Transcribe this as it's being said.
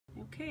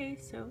Okay,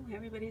 so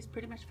everybody's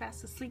pretty much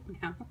fast asleep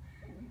now.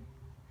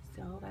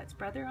 So that's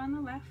Brother on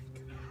the left,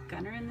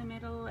 Gunner in the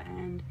middle,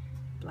 and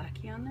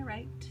Blackie on the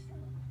right.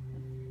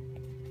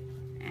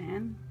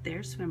 And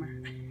there's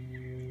Swimmer.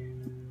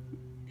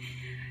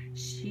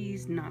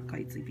 She's not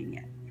quite sleeping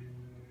yet.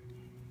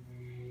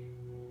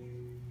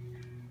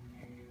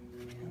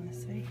 Go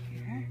this way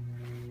here.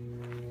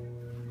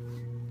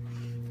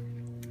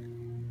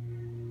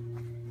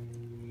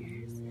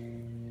 Here's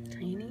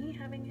Tiny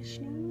having a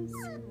snooze.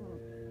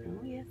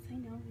 Oh yes, I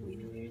know. We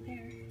know you're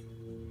there.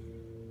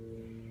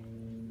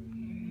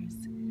 Here's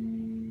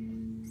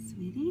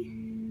Sweetie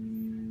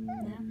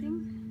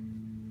napping.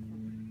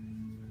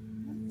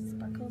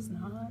 Sparkle's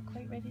not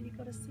quite ready to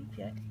go to sleep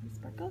yet. Hey,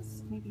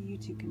 Sparkles, maybe you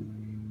two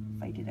can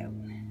fight it out.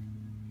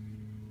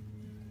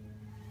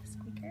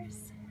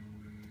 Squeakers.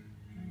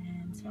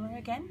 And Swimmer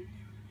again.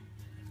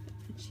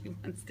 She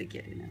wants to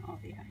get in all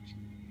the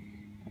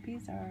action.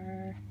 Puppies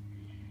are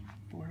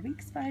 4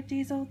 weeks, 5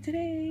 days old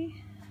today.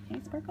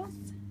 Hey, Sparkles.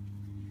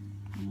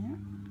 Yeah.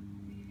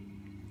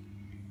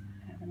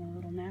 Having a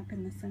little nap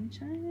in the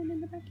sunshine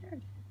in the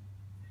backyard.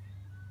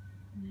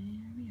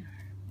 There we